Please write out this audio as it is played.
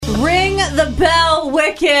the bell,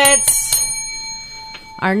 Wickets.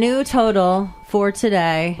 Our new total for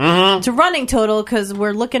today. It's a running total because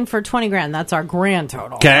we're looking for 20 grand. That's our grand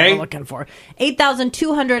total. Okay. We're looking for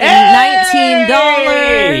 $8,219. Hey!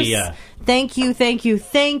 Thank you.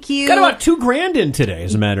 Got about $2,000 in today,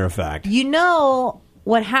 as a matter of fact. You know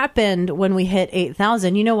what happened when we hit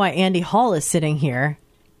 8,000? You know why Andy Hall is sitting here.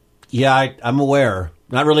 Yeah, I'm aware.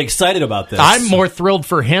 Not really excited about this. I'm more thrilled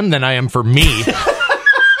for him than I am for me.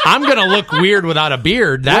 I'm going to look weird without a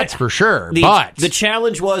beard, that's for sure. But the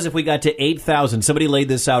challenge was if we got to 8,000. Somebody laid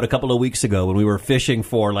this out a couple of weeks ago when we were fishing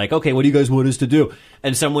for, like, okay, what do you guys want us to do?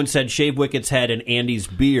 And someone said shave Wicket's head and Andy's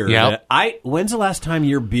beard. Yep. When's the last time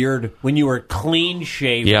your beard, when you were clean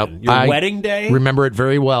shaven? Yep. Your wedding day? Remember it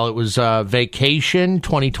very well. It was vacation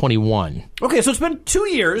 2021. Okay, so it's been 2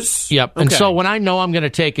 years. Yep. Okay. And so when I know I'm going to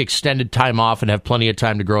take extended time off and have plenty of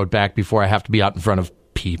time to grow it back before I have to be out in front of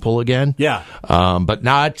people again. Yeah. But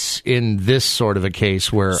not in this sort of a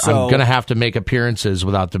case where I'm going to have to make appearances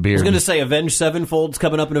without the beard. I was going to say Avenged Sevenfold's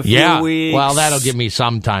coming up in a few weeks. Well, that'll give me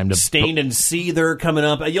some time to. Stained and Seether coming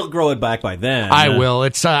up. You'll grow it back by then. I will.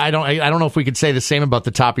 It's I don't know if we could say the same about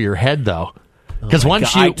the top of your head though. Because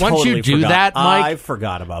once you do that, Mike, I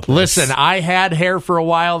forgot about this. Listen, I had hair for a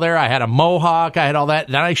while there. I had a mohawk. I had all that.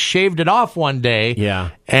 Then I shaved it off one day. Yeah.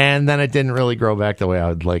 And then it didn't really grow back the way I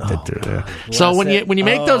would like it to. So when you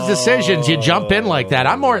make those decisions, you jump in like that.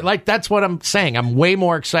 I'm more like, that's what I'm saying. I'm way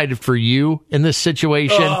more excited for you in this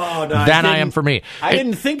situation than I am for me. I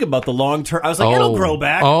didn't think about the long term. I was like, it'll grow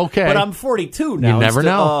back. Okay. But I'm 42 now. You never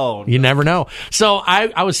know. Oh, you never know. So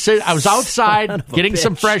I was outside getting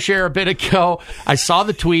some fresh air a bit ago. I saw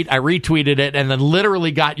the tweet, I retweeted it, and then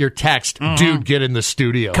literally got your text, dude, get in the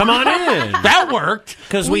studio. Come on in. That worked.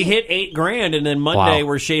 Because we hit $8,000, and then Monday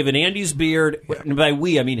we're shaving Andy's beard. And by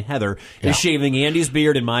we, I mean Heather is shaving Andy's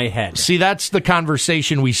beard and my head. See, that's the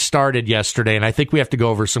conversation we started yesterday, and I think we have to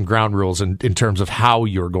go over some ground rules in terms of how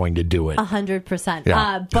you're going to do it. 100%.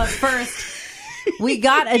 Yeah. But first, we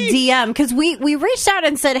got a DM because we reached out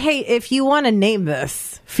and said, hey, if you want to name this,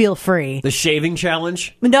 feel free. The shaving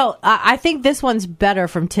challenge? No, I think this one's better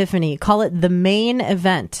from Tiffany. Call it the main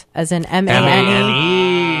event, as in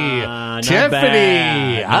M-A-N-E.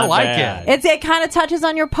 Tiffany. I like it. It kind of touches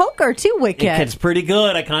on your poker, too, Wicked. It's pretty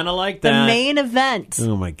good. I kind of like that. The main event.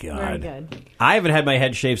 Oh, my God. Very good. I haven't had my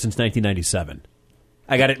head shaved since 1997.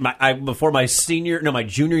 I got it before my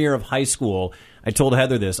junior year of high school. I told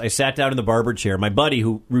Heather this. I sat down in the barber chair. My buddy,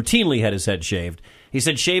 who routinely had his head shaved, he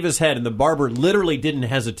said, shave his head, and the barber literally didn't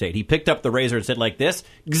hesitate. He picked up the razor and said like this,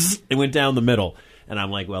 and went down the middle. And I'm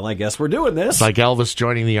like, well, I guess we're doing this. It's like Elvis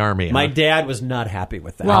joining the army. My dad was not happy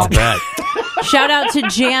with that. Well, I'll bet. Shout out to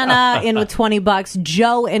Jana in with $20,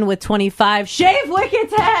 Joe in with 25. Shave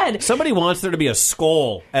Wicked's head. Somebody wants there to be a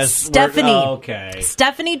skull. As Stephanie. Okay.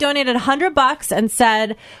 Stephanie donated $100 and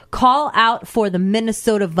said, call out for the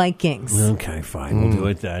Minnesota Vikings. Okay, fine. We'll do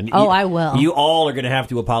it then. I will. You all are going to have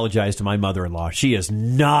to apologize to my mother-in-law. She is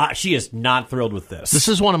not thrilled with this. This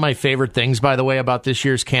is one of my favorite things, by the way, about this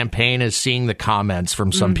year's campaign is seeing the comments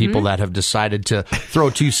from some people that have decided to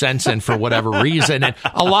throw 2 cents in for whatever reason. And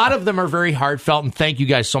a lot of them are very heartfelt, and thank you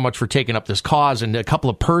guys so much for taking up this cause, and a couple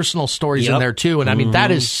of personal stories in there too. And I mean,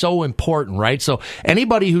 that is so important, right? So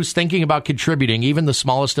anybody who's thinking about contributing, even the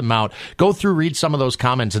smallest amount, go through, read some of those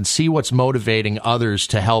comments and see what's motivating others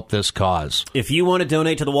to help this cause. If you want to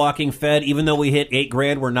donate to the Walking Fed, even though we hit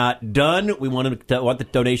 $8,000, we're not done. We want the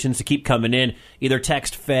donations to keep coming in. Either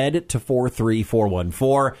text FED to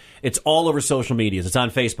 43414. It's all over social medias. It's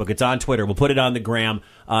on Facebook. It's on Twitter. We'll put it on the gram.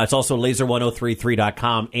 It's also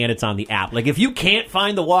laser1033.com, and it's on the app. Like, if you can't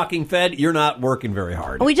find the Walking Fed, you're not working very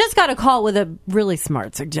hard. We just got a call with a really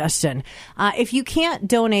smart suggestion. If you can't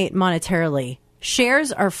donate monetarily,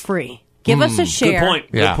 shares are free. Give us a share. Good point.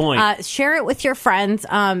 Yeah. Good point. Share it with your friends.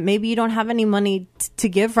 Maybe you don't have any money to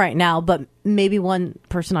give right now, but maybe one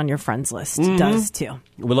person on your friends list does too.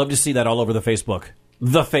 We'd love to see that all over the Facebook.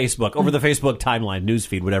 Over the Facebook timeline,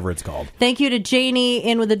 newsfeed, whatever it's called. Thank you to Janie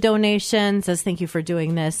in with a donation. Says, thank you for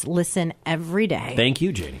doing this. Listen every day. Thank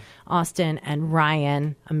you, Janie. Austin and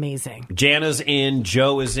Ryan, amazing. Jana's in.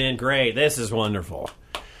 Joe is in. Great. This is wonderful.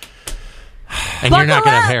 And you're not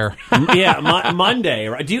going to have hair. Yeah, Monday.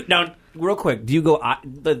 Right? Now, real quick, do you go?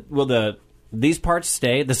 Will these parts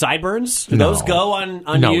stay? The sideburns? Do those go on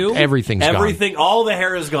you? No, everything's gone. Everything. All the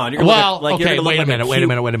hair is gone. You're Okay, wait a minute. Wait a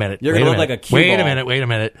minute. You're going to look like a cue Wait ball. a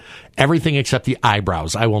minute. Everything except the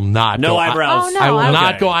eyebrows. I will not No go eyebrows. Oh, no, I will okay.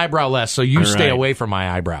 not go eyebrowless, so you All stay right. away from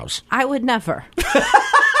my eyebrows. I would never.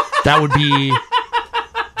 That would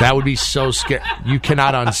be so scary. You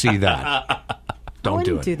cannot unsee that. Don't I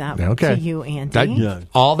do wouldn't it. do that Okay. to you, Andy.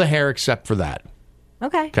 All the hair except for that.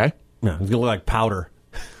 Okay. Okay? No, he's going to look like powder.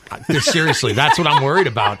 Seriously, that's what I'm worried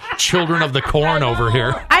about. Children of the corn over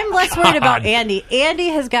here. I'm less worried about Andy. Andy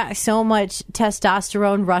has got so much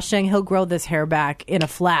testosterone rushing, he'll grow this hair back in a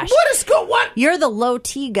flash. What? You're the low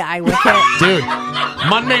T guy with it. Dude,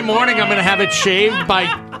 Monday morning I'm going to have it shaved.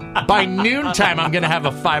 By noontime, I'm going to have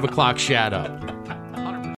a 5 o'clock shadow.